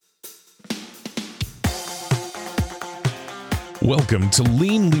Welcome to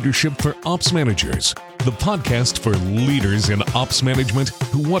Lean Leadership for Ops Managers, the podcast for leaders in ops management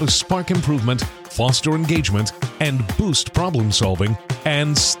who want to spark improvement, foster engagement, and boost problem solving,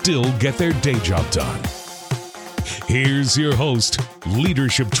 and still get their day job done. Here's your host,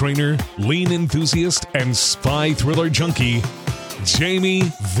 leadership trainer, lean enthusiast, and spy thriller junkie,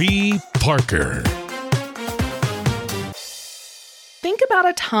 Jamie V. Parker. Think about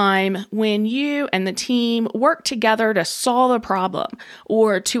a time when you and the team worked together to solve a problem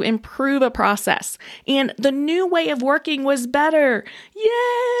or to improve a process, and the new way of working was better.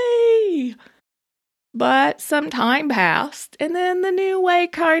 Yay! But some time passed, and then the new way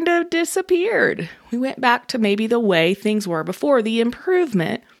kind of disappeared. We went back to maybe the way things were before. The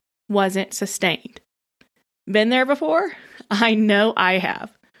improvement wasn't sustained. Been there before? I know I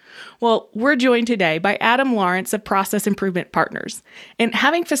have. Well, we're joined today by Adam Lawrence of Process Improvement Partners. And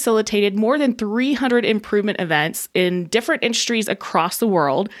having facilitated more than 300 improvement events in different industries across the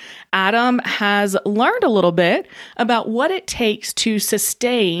world, Adam has learned a little bit about what it takes to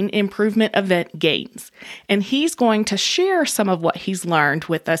sustain improvement event gains. And he's going to share some of what he's learned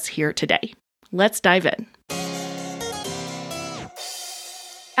with us here today. Let's dive in.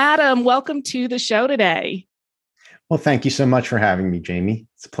 Adam, welcome to the show today. Well, thank you so much for having me, Jamie.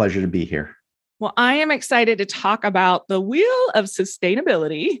 It's a pleasure to be here. Well, I am excited to talk about the wheel of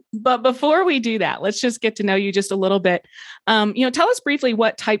sustainability. But before we do that, let's just get to know you just a little bit. Tell us briefly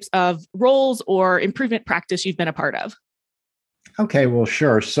what types of roles or improvement practice you've been a part of. Okay, well,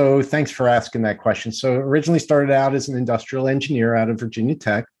 sure. So thanks for asking that question. So originally started out as an industrial engineer out of Virginia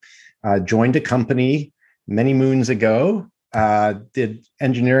Tech, joined a company many moons ago, did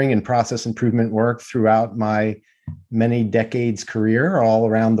engineering and process improvement work throughout my many decades career all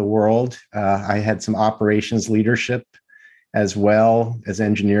around the world. I had some operations leadership as well as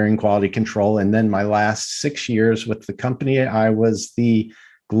engineering, quality control. And then my last 6 years with the company, I was the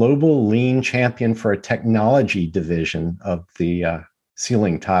global lean champion for a technology division of the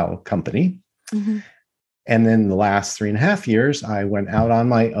ceiling tile company. Mm-hmm. And then the last 3.5 years, I went out on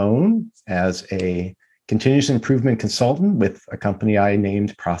my own as a continuous improvement consultant with a company I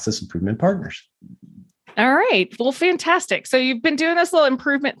named Process Improvement Partners. All right. Well, fantastic. So you've been doing this little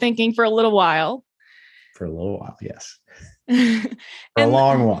improvement thinking for a little while. For a little while, yes. For a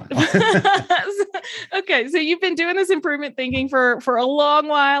long while. Okay. So you've been doing this improvement thinking for a long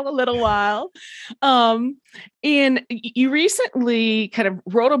while, a little while. And you recently kind of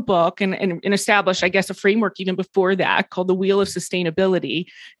wrote a book and established, I guess, a framework even before that called The Wheel of Sustainability.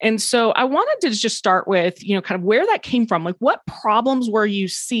 And so I wanted to just start with, kind of where that came from. Like, what problems were you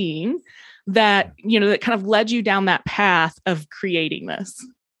seeing that kind of led you down that path of creating this?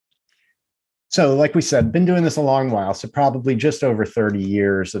 So like we said, been doing this a long while. So probably just over 30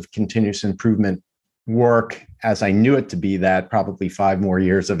 years of continuous improvement work as I knew it to be that, probably 5 more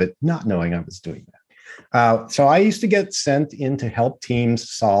years of it not knowing I was doing that. So I used to get sent in to help teams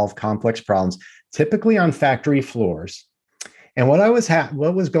solve complex problems, typically on factory floors. And what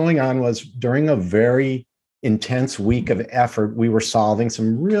was going on was during a very intense week of effort, we were solving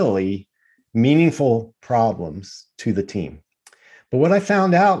some really meaningful problems to the team. But what I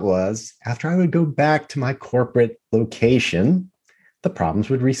found out was after I would go back to my corporate location, the problems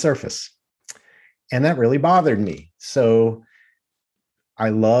would resurface. And that really bothered me. So I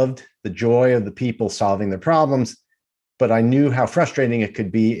loved the joy of the people solving their problems, but I knew how frustrating it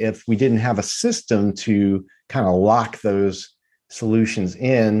could be if we didn't have a system to kind of lock those solutions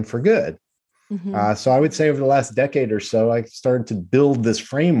in for good. Mm-hmm. So I would say over the last decade or so, I started to build this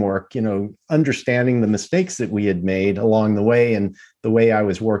framework, understanding the mistakes that we had made along the way and the way I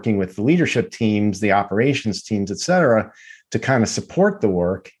was working with the leadership teams, the operations teams, et cetera, to kind of support the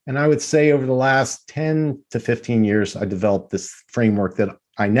work. And I would say over the last 10 to 15 years, I developed this framework that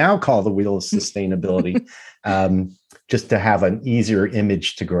I now call the Wheel of Sustainability, just to have an easier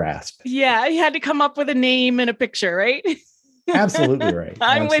image to grasp. Yeah, you had to come up with a name and a picture, right? Absolutely right.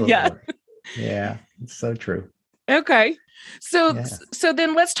 I'm with you. Right. Yeah, it's so true. Okay. So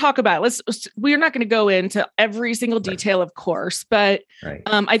then let's talk about it. We're not going to go into every single detail, of course, but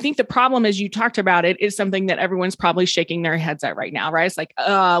I think the problem, as you talked about it, is something that everyone's probably shaking their heads at right now, right? It's like,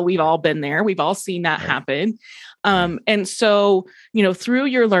 we've all been there. We've all seen that happen. And so, through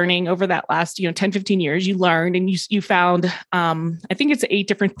your learning over that last, 10, 15 years, you learned and you found, I think it's 8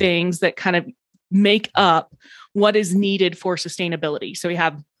 different things that kind of make up what is needed for sustainability. So we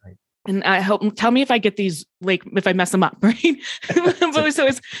have, and I hope, tell me if I get these, like, if I mess them up, right? So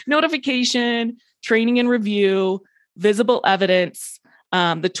it's notification, training and review, visible evidence.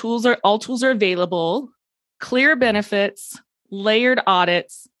 All tools are available, clear benefits, layered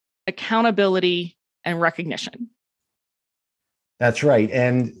audits, accountability, and recognition. That's right.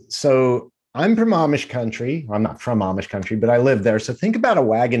 And so I'm from Amish country. I'm not from Amish country, but I live there. So think about a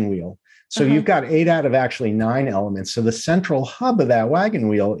wagon wheel. So you've got 8 out of actually 9 elements. So the central hub of that wagon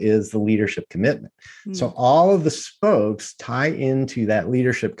wheel is the leadership commitment. So all of the spokes tie into that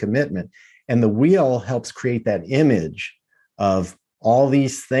leadership commitment. And the wheel helps create that image of all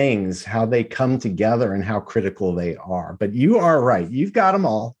these things, how they come together and how critical they are. But you are right. You've got them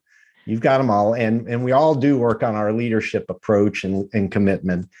all. You've got them all. And we all do work on our leadership approach and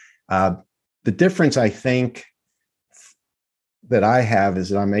commitment. The difference, I think, that I have is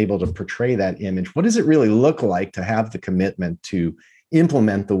that I'm able to portray that image. What does it really look like to have the commitment to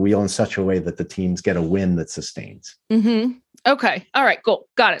implement the wheel in such a way that the teams get a win that sustains? Mm-hmm. Okay. All right, cool.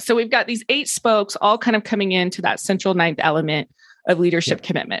 Got it. So we've got these 8 spokes all kind of coming into that central 9th element of leadership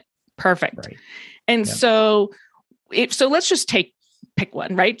commitment. Perfect. Right. And so let's just pick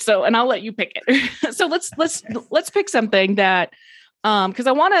one, right? So, and I'll let you pick it. So let's pick something that, because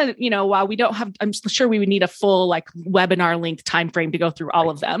I want to, while we don't have, I'm sure we would need a full webinar length timeframe to go through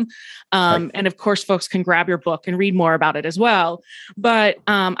all of them. And of course, folks can grab your book and read more about it as well. But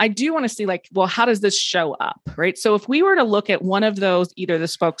I do want to see how does this show up, right? So if we were to look at one of those, either the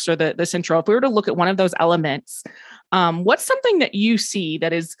spokes or the central, if we were to look at one of those elements, what's something that you see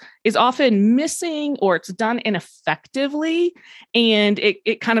that is often missing or it's done ineffectively, and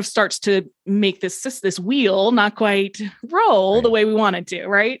it kind of starts to make this wheel not quite roll the way we want it to,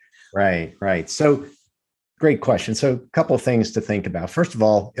 right? Right. So great question. So a couple of things to think about. First of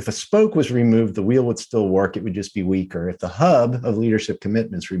all, if a spoke was removed, the wheel would still work. It would just be weaker. If the hub of leadership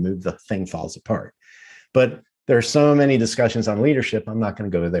commitments removed, the thing falls apart. But there are so many discussions on leadership. I'm not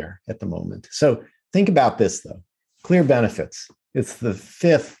going to go there at the moment. So think about this, though. Clear benefits. It's the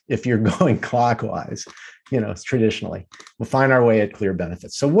 5th if you're going clockwise, traditionally. We'll find our way at clear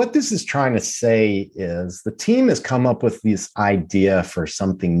benefits. So what this is trying to say is the team has come up with this idea for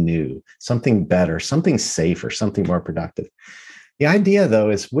something new, something better, something safer, something more productive. The idea, though,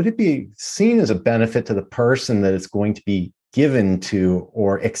 is would it be seen as a benefit to the person that it's going to be given to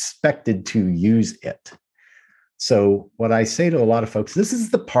or expected to use it? So what I say to a lot of folks, this is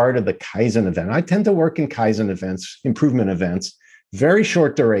the part of the Kaizen event. I tend to work in Kaizen events, improvement events, very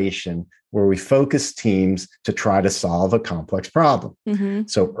short duration, where we focus teams to try to solve a complex problem. Mm-hmm.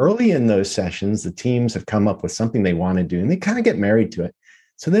 So early in those sessions, the teams have come up with something they want to do, and they kind of get married to it.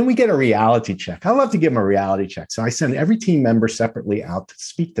 So then we get a reality check. I love to give them a reality check. So I send every team member separately out to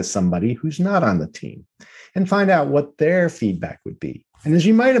speak to somebody who's not on the team and find out what their feedback would be. And as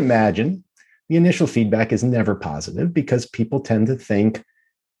you might imagine, the initial feedback is never positive because people tend to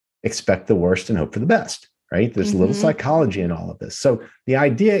expect the worst and hope for the best, right? There's a little psychology in all of this. So the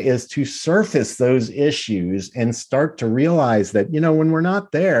idea is to surface those issues and start to realize that, when we're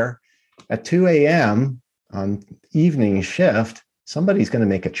not there at 2 a.m. on evening shift, somebody's going to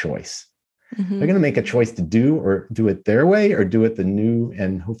make a choice. Mm-hmm. They're going to make a choice to do it their way or do it the new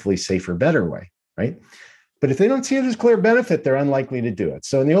and hopefully safer, better way, right? But if they don't see it as clear benefit, they're unlikely to do it.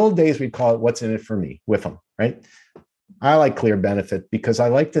 So in the old days, we'd call it what's in it for me, with them, right? I like clear benefit because I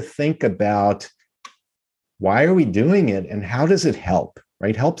like to think about why are we doing it and how does it help,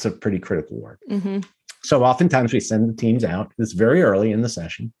 right? Help's a pretty critical word. Mm-hmm. So oftentimes we send the teams out, it's very early in the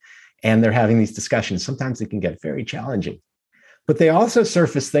session, and they're having these discussions. Sometimes it can get very challenging, but they also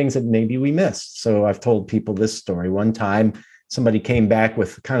surface things that maybe we missed. So I've told people this story. One time, somebody came back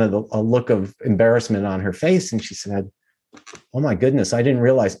with kind of a look of embarrassment on her face. And she said, "Oh my goodness, I didn't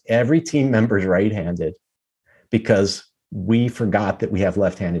realize every team member is right-handed because we forgot that we have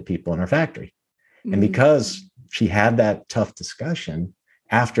left-handed people in our factory." Mm-hmm. And because she had that tough discussion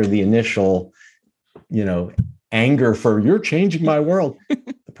after the initial, anger for "you're changing my world,"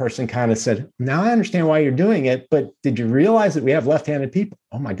 the person kind of said, "Now I understand why you're doing it, but did you realize that we have left-handed people?"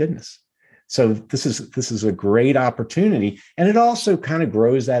 Oh my goodness. So this is a great opportunity. And it also kind of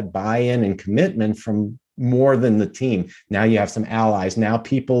grows that buy-in and commitment from more than the team. Now you have some allies. Now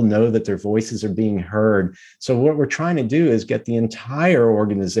people know that their voices are being heard. So what we're trying to do is get the entire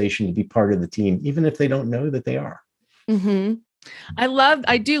organization to be part of the team, even if they don't know that they are. Mm-hmm.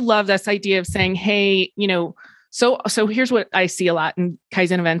 I do love this idea of saying, hey, so here's what I see a lot in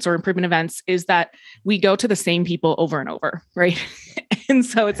Kaizen events or improvement events is that we go to the same people over and over, right? And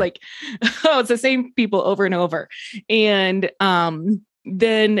so it's it's the same people over and over. And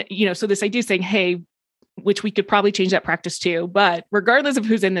then, so this idea is saying, hey, which we could probably change that practice too, but regardless of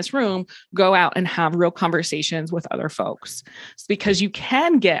who's in this room, go out and have real conversations with other folks. It's because you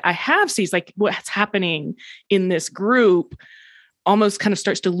can I have seen what's happening in this group almost kind of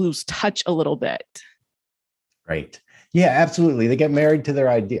starts to lose touch a little bit. Right. Yeah, absolutely. They get married to their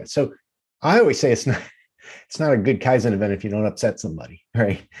idea. So I always say it's not, It's not a good Kaizen event if you don't upset somebody,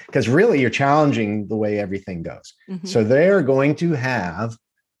 right? Because really you're challenging the way everything goes. Mm-hmm. So they're going to have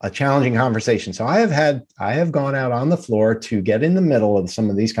a challenging conversation. So I have gone out on the floor to get in the middle of some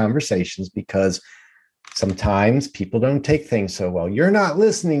of these conversations, because sometimes people don't take things so well. You're not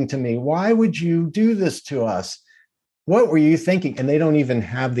listening to me. Why would you do this to us? What were you thinking? And they don't even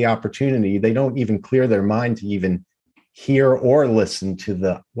have the opportunity. They don't even clear their mind to even hear or listen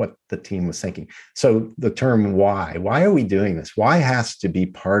to what the team was thinking. So the term why are we doing this? Why has to be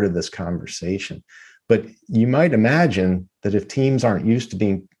part of this conversation? But you might imagine that if teams aren't used to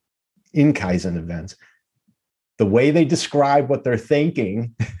being in Kaizen events, the way they describe what they're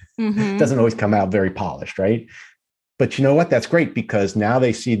thinking doesn't always come out very polished, right? But you know what? That's great, because now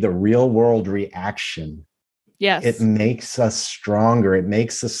they see the real world reaction. Yes. It makes us stronger. It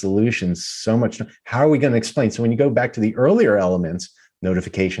makes the solutions so much. How are we going to explain? So when you go back to the earlier elements,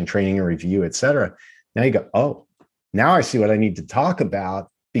 notification, training and review, et cetera, now you go, oh, now I see what I need to talk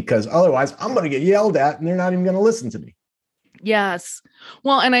about, because otherwise I'm going to get yelled at and they're not even going to listen to me. Yes.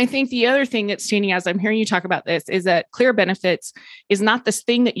 Well, and I think the other thing that's standing as I'm hearing you talk about this is that clear benefits is not this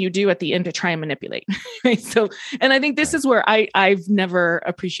thing that you do at the end to try and manipulate. Right. So, and I think this is where I've never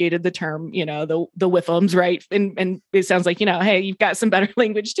appreciated the term, the WIFMs, right? And it sounds like, hey, you've got some better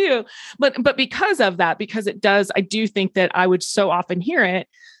language too. But because of that, because it does, I do think that I would so often hear it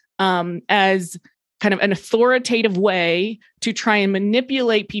as kind of an authoritative way to try and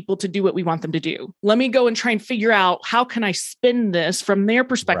manipulate people to do what we want them to do. Let me go and try and figure out how can I spin this from their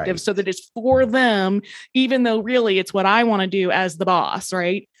perspective so that it's for them, even though really it's what I want to do as the boss,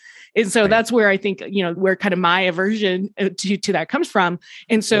 right? And so that's where I think, where kind of my aversion to that comes from.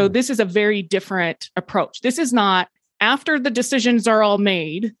 And so this is a very different approach. This is not after the decisions are all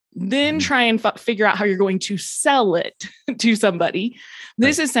made, then try and figure out how you're going to sell it to somebody.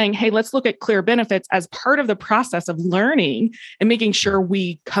 This is saying, hey, let's look at clear benefits as part of the process of learning and making sure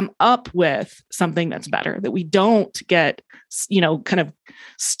we come up with something that's better, that we don't get, kind of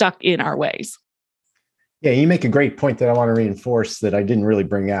stuck in our ways. Yeah, you make a great point that I want to reinforce that I didn't really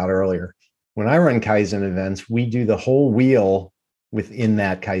bring out earlier. When I run Kaizen events, we do the whole wheel within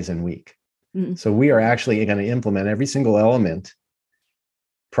that Kaizen week. Mm-hmm. So we are actually going to implement every single element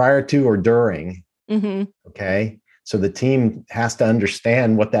prior to or during. Mm-hmm. Okay. So the team has to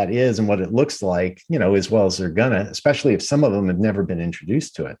understand what that is and what it looks like, as well as they're gonna, especially if some of them have never been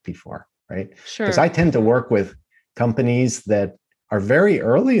introduced to it before, right? Sure. Because I tend to work with companies that are very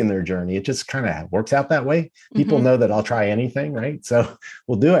early in their journey. It just kind of works out that way. People know that I'll try anything, right? So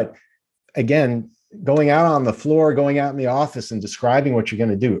we'll do it. Again, going out on the floor, going out in the office and describing what you're going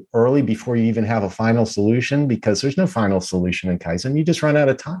to do early before you even have a final solution, because there's no final solution in Kaizen. You just run out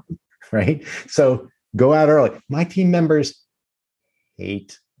of time, right? So go out early. My team members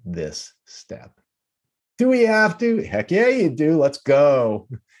hate this step. Do we have to? Heck yeah, you do. Let's go.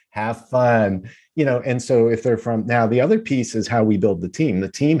 Have fun. And so if they're from now, the other piece is how we build the team.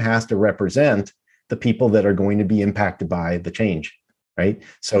 The team has to represent the people that are going to be impacted by the change, right?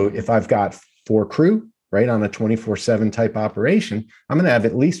 So if I've got 4 crew, right, on a 24/7 type operation, I'm going to have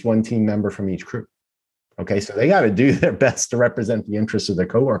at least one team member from each crew. Okay, so they got to do their best to represent the interests of their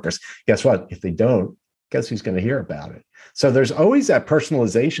coworkers. Guess what? If they don't, guess who's going to hear about it? So there's always that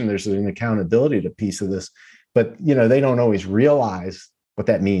personalization. There's an accountability to piece of this, but they don't always realize what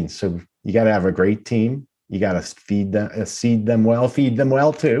that means. So you got to have a great team. You got to feed them well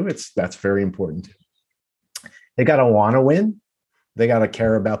too. That's very important too. They got to want to win. They got to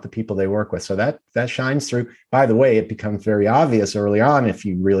care about the people they work with. So that shines through. By the way, it becomes very obvious early on if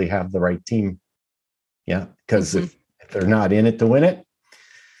you really have the right team. Yeah, because if they're not in it to win it,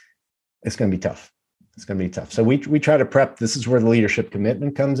 it's going to be tough. It's going to be tough. So we try to prep. This is where the leadership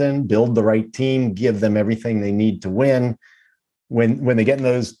commitment comes in. Build the right team. Give them everything they need to win. When they get in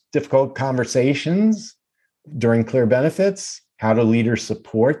those difficult conversations during clear benefits, how do leaders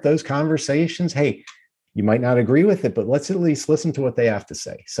support those conversations? Hey, you might not agree with it, but let's at least listen to what they have to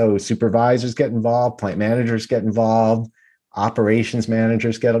say. So supervisors get involved, plant managers get involved, operations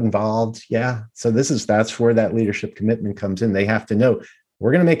managers get involved. Yeah. So that's where that leadership commitment comes in. They have to know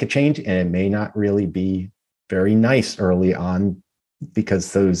we're going to make a change, and it may not really be very nice early on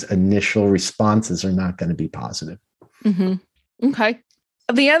because those initial responses are not going to be positive. Mm-hmm. Okay.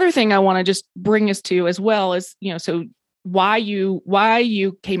 The other thing I want to just bring us to as well is, so why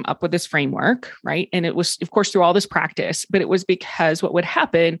you came up with this framework, right? And it was, of course, through all this practice, but it was because what would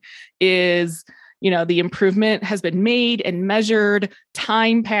happen is, the improvement has been made and measured,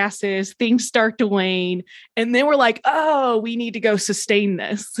 time passes, things start to wane. And then we're like, oh, we need to go sustain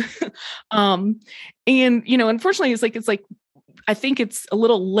this. And, unfortunately, it's like, I think it's a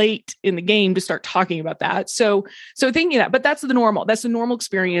little late in the game to start talking about that. So thinking that, but that's the normal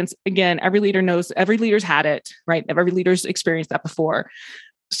experience. Again, every leader's had it, right? Every leader's experienced that before.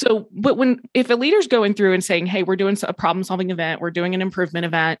 So, but if a leader's going through and saying, hey, we're doing a problem solving event, we're doing an improvement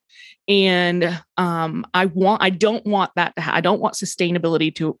event, and I don't want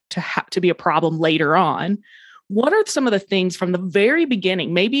sustainability to be a problem later on. What are some of the things from the very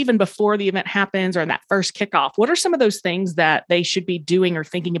beginning, maybe even before the event happens or in that first kickoff? What are some of those things that they should be doing or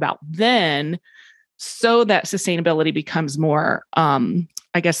thinking about then so that sustainability becomes more,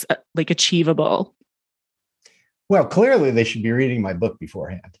 like achievable? Well, clearly they should be reading my book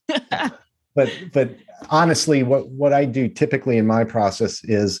beforehand. But honestly, what I do typically in my process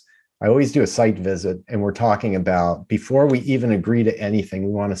is I always do a site visit, and we're talking about, before we even agree to anything,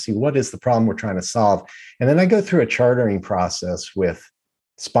 we want to see what is the problem we're trying to solve. And then I go through a chartering process with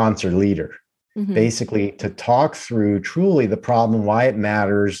sponsor leader, basically to talk through truly the problem, why it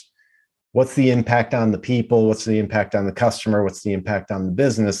matters, what's the impact on the people, what's the impact on the customer, what's the impact on the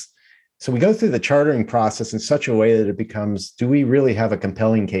business. So we go through the chartering process in such a way that it becomes, do we really have a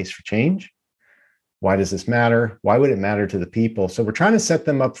compelling case for change? Why does this matter? Why would it matter to the people? So we're trying to set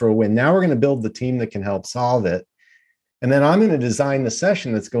them up for a win. Now we're going to build the team that can help solve it. And then I'm going to design the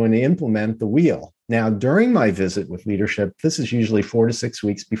session that's going to implement the wheel. Now, during my visit with leadership, this is usually 4 to 6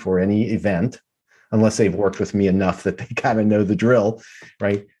 weeks before any event, unless they've worked with me enough that they kind of know the drill,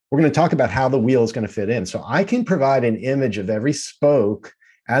 right? We're going to talk about how the wheel is going to fit in. So I can provide an image of every spoke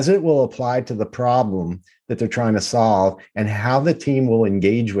as it will apply to the problem that they're trying to solve and how the team will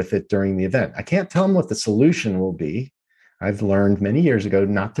engage with it during the event. I can't tell them what the solution will be. I've learned many years ago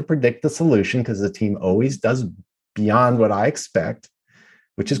not to predict the solution because the team always does beyond what I expect,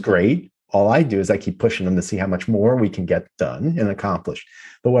 which is great. All I do is I keep pushing them to see how much more we can get done and accomplished.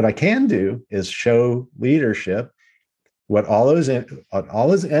 But what I can do is show leadership what all those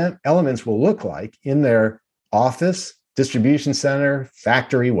elements will look like in their office, distribution center,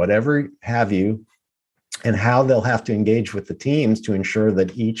 factory, whatever have you, and how they'll have to engage with the teams to ensure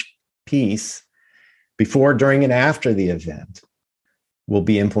that each piece before, during, and after the event will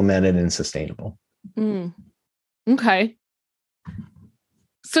be implemented and sustainable. Okay.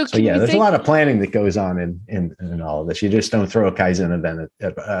 So yeah, there's a lot of planning that goes on in all of this. You just don't throw a Kaizen event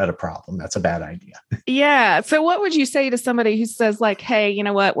at a problem. That's a bad idea. Yeah. So what would you say to somebody who says like, hey, you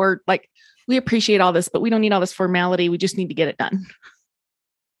know what, we appreciate all this, but we don't need all this formality. We just need to get it done.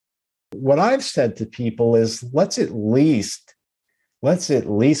 What I've said to people is let's at least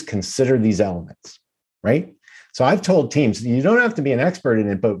consider these elements, right? So I've told teams, you don't have to be an expert in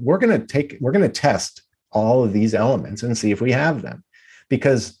it, but we're going to test all of these elements and see if we have them,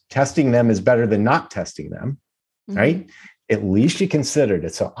 because testing them is better than not testing them, right? At least you considered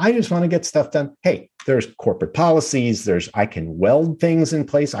it. So I just want to get stuff done. Hey, there's corporate policies. I can weld things in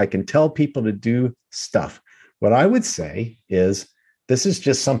place. I can tell people to do stuff. What I would say is this is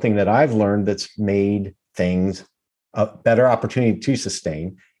just something that I've learned that's made things a better opportunity to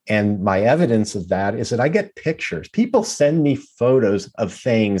sustain. And my evidence of that is that I get pictures. People send me photos of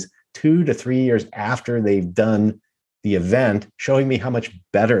things 2 to 3 years after they've done the event, showing me how much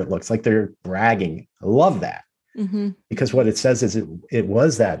better it looks, like they're bragging. I love that. Because what it says is it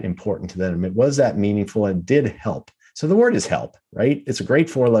was that important to them. It was that meaningful and did help. So the word is help, right? It's a great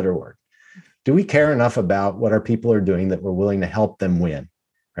 4-letter word. Do we care enough about what our people are doing that we're willing to help them win,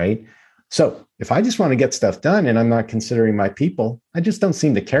 right? So if I just want to get stuff done and I'm not considering my people, I just don't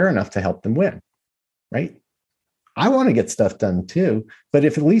seem to care enough to help them win, right? I want to get stuff done too, but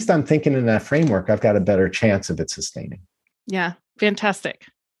if at least I'm thinking in that framework, I've got a better chance of it sustaining. Yeah, fantastic.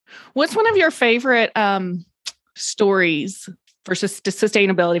 What's one of your favorite stories for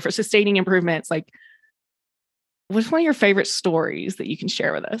sustainability, for sustaining improvements? Like, what's one of your favorite stories that you can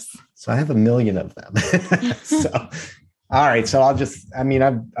share with us? So I have a million of them. All right. So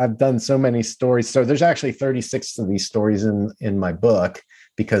I've done so many stories. So there's actually 36 of these stories in my book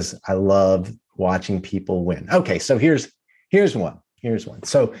because I love watching people win. Okay. So here's one.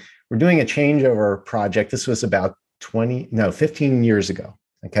 So we're doing a changeover project. This was about 15 years ago.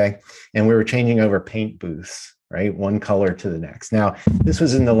 Okay. And we were changing over paint booths, right? One color to the next. Now, this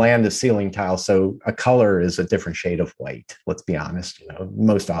was in the land of ceiling tile. So a color is a different shade of white. Let's be honest,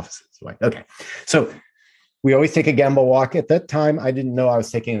 most offices white. Okay. So we always take a Gemba walk. At that time, I didn't know I was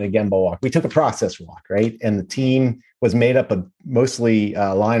taking a Gemba walk. We took a process walk, right? And the team was made up of mostly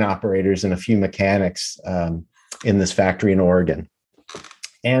line operators and a few mechanics in this factory in Oregon.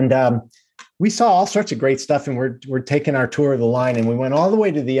 And we saw all sorts of great stuff. And we're taking our tour of the line. And we went all the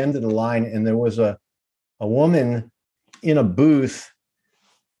way to the end of the line. And there was a woman in a booth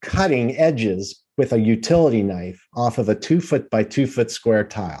cutting edges with a utility knife off of a 2 foot by 2 foot square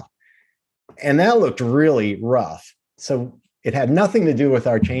tile. And that looked really rough. So it had nothing to do with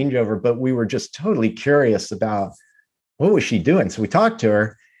our changeover, but we were just totally curious about what was she doing. So we talked to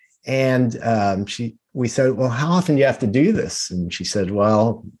her, and we said, well, how often do you have to do this? And she said,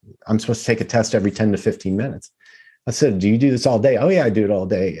 well, I'm supposed to take a test every 10 to 15 minutes. I said, do you do this all day? Oh, yeah, I do it all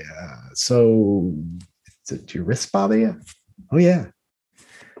day. So do your wrists bother you? Oh, yeah.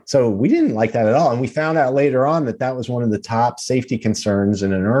 So we didn't like that at all. And we found out later on that was one of the top safety concerns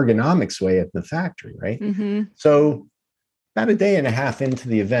in an ergonomics way at the factory, right? Mm-hmm. So about a day and a half into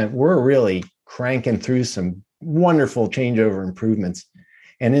the event, we're really cranking through some wonderful changeover improvements.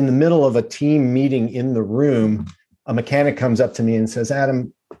 And in the middle of a team meeting in the room, a mechanic comes up to me and says,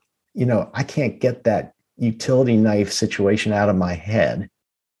 Adam, I can't get that utility knife situation out of my head.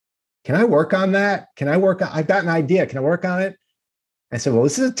 Can I work on that? I've got an idea. Can I work on it? I said, well,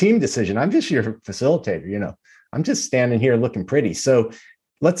 this is a team decision. I'm just your facilitator. I'm just standing here looking pretty. So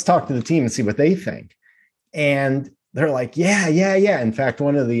let's talk to the team and see what they think. And they're like, yeah. In fact,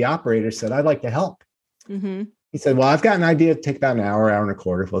 one of the operators said, I'd like to help. Mm-hmm. He said, well, I've got an idea to take about an hour and a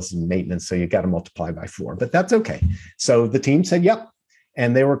quarter. Well, this is maintenance, so you got to multiply by 4, but that's okay. So the team said, yep.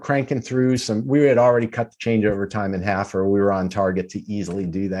 And they were cranking through we had already cut the changeover time in half, or we were on target to easily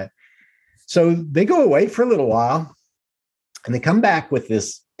do that. So they go away for a little while, and they come back with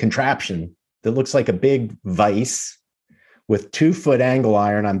this contraption that looks like a big vise with 2-foot angle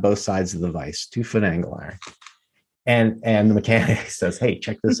iron on both sides of the vise, 2-foot angle iron. And the mechanic says, hey,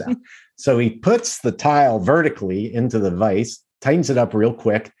 check this out. So he puts the tile vertically into the vise, tightens it up real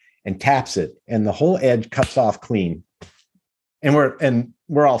quick, and taps it. And the whole edge cuts off clean. And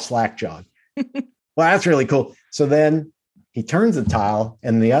we're all slack-jawed. Well, that's really cool. So then he turns the tile,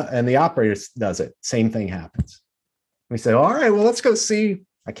 and the operator does it. Same thing happens. We say, all right, well, let's go see.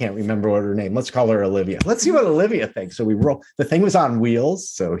 I can't remember what her name. Let's call her Olivia. Let's see what Olivia thinks. So we roll. The thing was on wheels,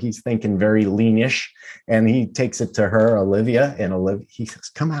 so he's thinking very leanish, and he takes it to her, Olivia, and he says,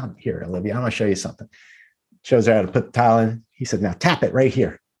 "Come out here, Olivia. I want to show you something." Shows her how to put the tile in. He said, "Now tap it right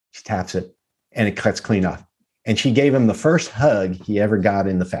here." She taps it, and it cuts clean off. And she gave him the first hug he ever got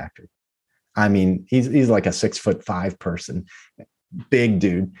in the factory. I mean, he's like a 6'5" person, big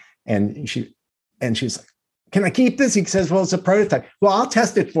dude, and she's like, "Can I keep this?" He says, "Well, it's a prototype." "Well, I'll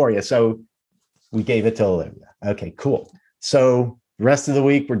test it for you." So we gave it to Olivia. Okay, cool. So the rest of the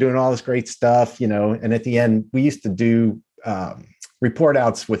week, we're doing all this great stuff, and at the end, we used to do report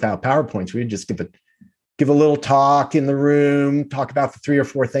outs without PowerPoints. We'd just give a little talk in the room, talk about the 3 or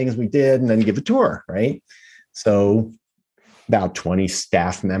 4 things we did, and then give a tour, right? So about 20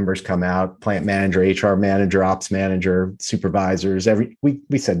 staff members come out, plant manager, HR manager, ops manager, supervisors.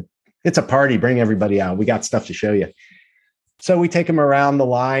 We said, it's a party, bring everybody out. We got stuff to show you. So we take them around the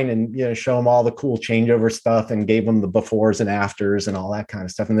line and show them all the cool changeover stuff, and gave them the befores and afters and all that kind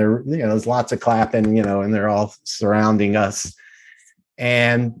of stuff. And there's lots of clapping, and they're all surrounding us.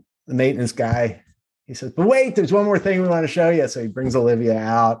 And the maintenance guy, he says, "But wait, there's one more thing we want to show you." So he brings Olivia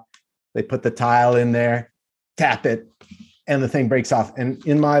out. They put the tile in there, tap it, and the thing breaks off. And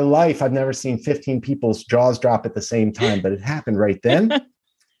in my life, I've never seen 15 people's jaws drop at the same time, but it happened right then.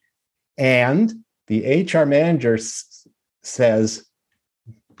 And the HR manager says,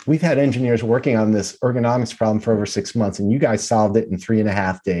 "We've had engineers working on this ergonomics problem for over 6 months, and you guys solved it in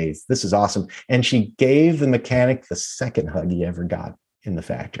 3.5 days. This is awesome." And she gave the mechanic the second hug he ever got in the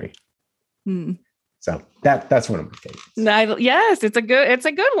factory. Hmm. So that's one of my favorites. Yes, it's a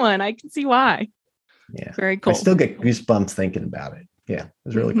good one. I can see why. Yeah. Very cool. I still get goosebumps thinking about it. Yeah, it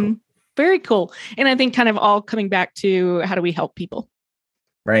was really cool. Very cool. And I think kind of all coming back to, how do we help people?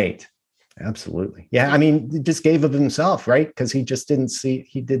 Right. Absolutely. Yeah. I mean, he just gave of himself, right? Because he just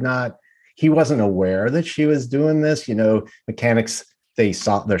he wasn't aware that she was doing this. Mechanics, they're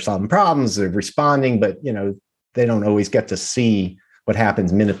solving problems, they're responding, but they don't always get to see what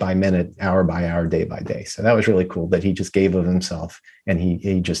happens minute by minute, hour by hour, day by day. So that was really cool that he just gave of himself, and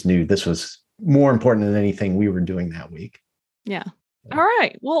he just knew this was more important than anything we were doing that week. Yeah. All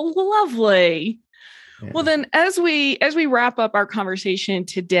right. Well, lovely. Yeah. Well, then as we wrap up our conversation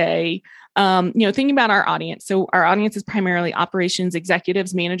today, thinking about our audience. So our audience is primarily operations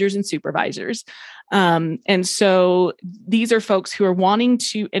executives, managers, and supervisors. And so these are folks who are wanting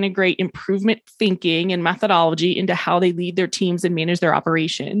to integrate improvement thinking and methodology into how they lead their teams and manage their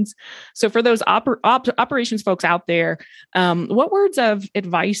operations. So for those operations folks out there, what words of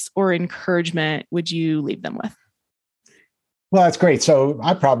advice or encouragement would you leave them with? Well, that's great. So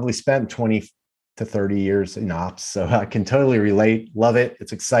I probably spent 20 to 30 years in ops, so I can totally relate. Love it.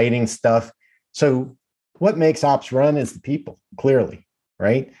 It's exciting stuff. So what makes ops run is the people, clearly,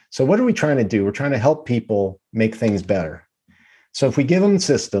 right? So what are we trying to do? We're trying to help people make things better. So if we give them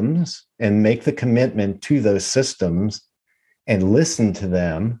systems and make the commitment to those systems and listen to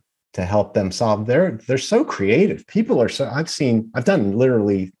them to help them solve, they're so creative. People are so, I've done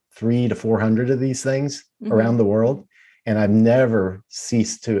literally 300 to 400 of these things around the world. And I've never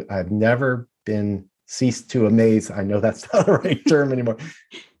been ceased to amaze. I know that's not the right term anymore.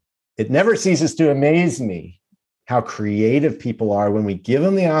 It never ceases to amaze me how creative people are when we give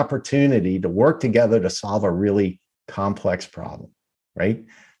them the opportunity to work together to solve a really complex problem, right?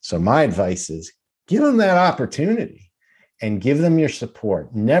 So my advice is give them that opportunity and give them your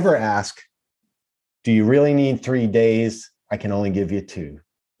support. Never ask, do you really need 3 days? I can only give you 2.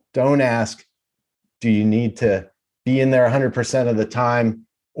 Don't ask, do you need to be in there 100% of the time,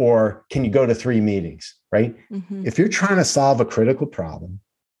 or can you go to 3 meetings, right? If you're trying to solve a critical problem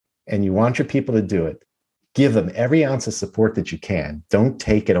and you want your people to do it, give them every ounce of support that you can. Don't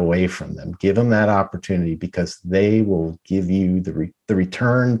take it away from them. Give them that opportunity, because they will give you the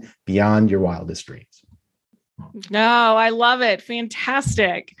return beyond your wildest dreams. No, I love it.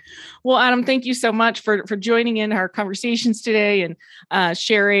 Fantastic. Well, Adam, thank you so much for joining in our conversations today and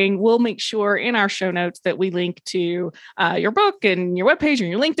sharing. We'll make sure in our show notes that we link to your book and your webpage and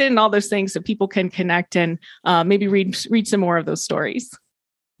your LinkedIn and all those things so people can connect and maybe read some more of those stories.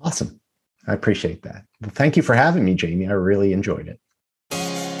 Awesome. I appreciate that. Well, thank you for having me, Jamie. I really enjoyed it.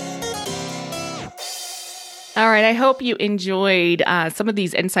 All right. I hope you enjoyed some of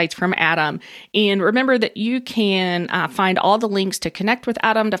these insights from Adam. And remember that you can find all the links to connect with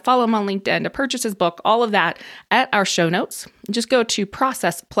Adam, to follow him on LinkedIn, to purchase his book, all of that at our show notes. Just go to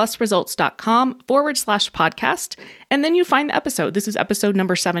processplusresults.com/podcast, and then you find the episode. This is episode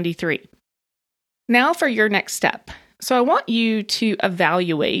number 73. Now for your next step. So I want you to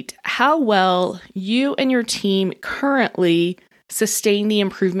evaluate how well you and your team currently sustain the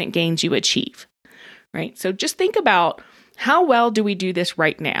improvement gains you achieve. Right? So just think about, how well do we do this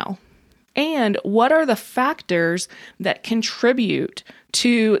right now? And what are the factors that contribute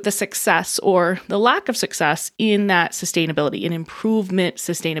to the success or the lack of success in that sustainability, in improvement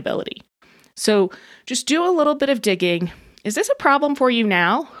sustainability? So just do a little bit of digging. Is this a problem for you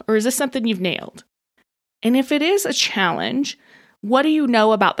now, or is this something you've nailed? And if it is a challenge, what do you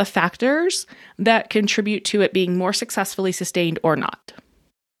know about the factors that contribute to it being more successfully sustained or not?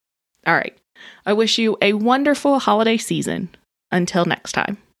 All right. I wish you a wonderful holiday season. Until next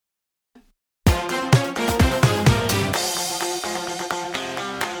time.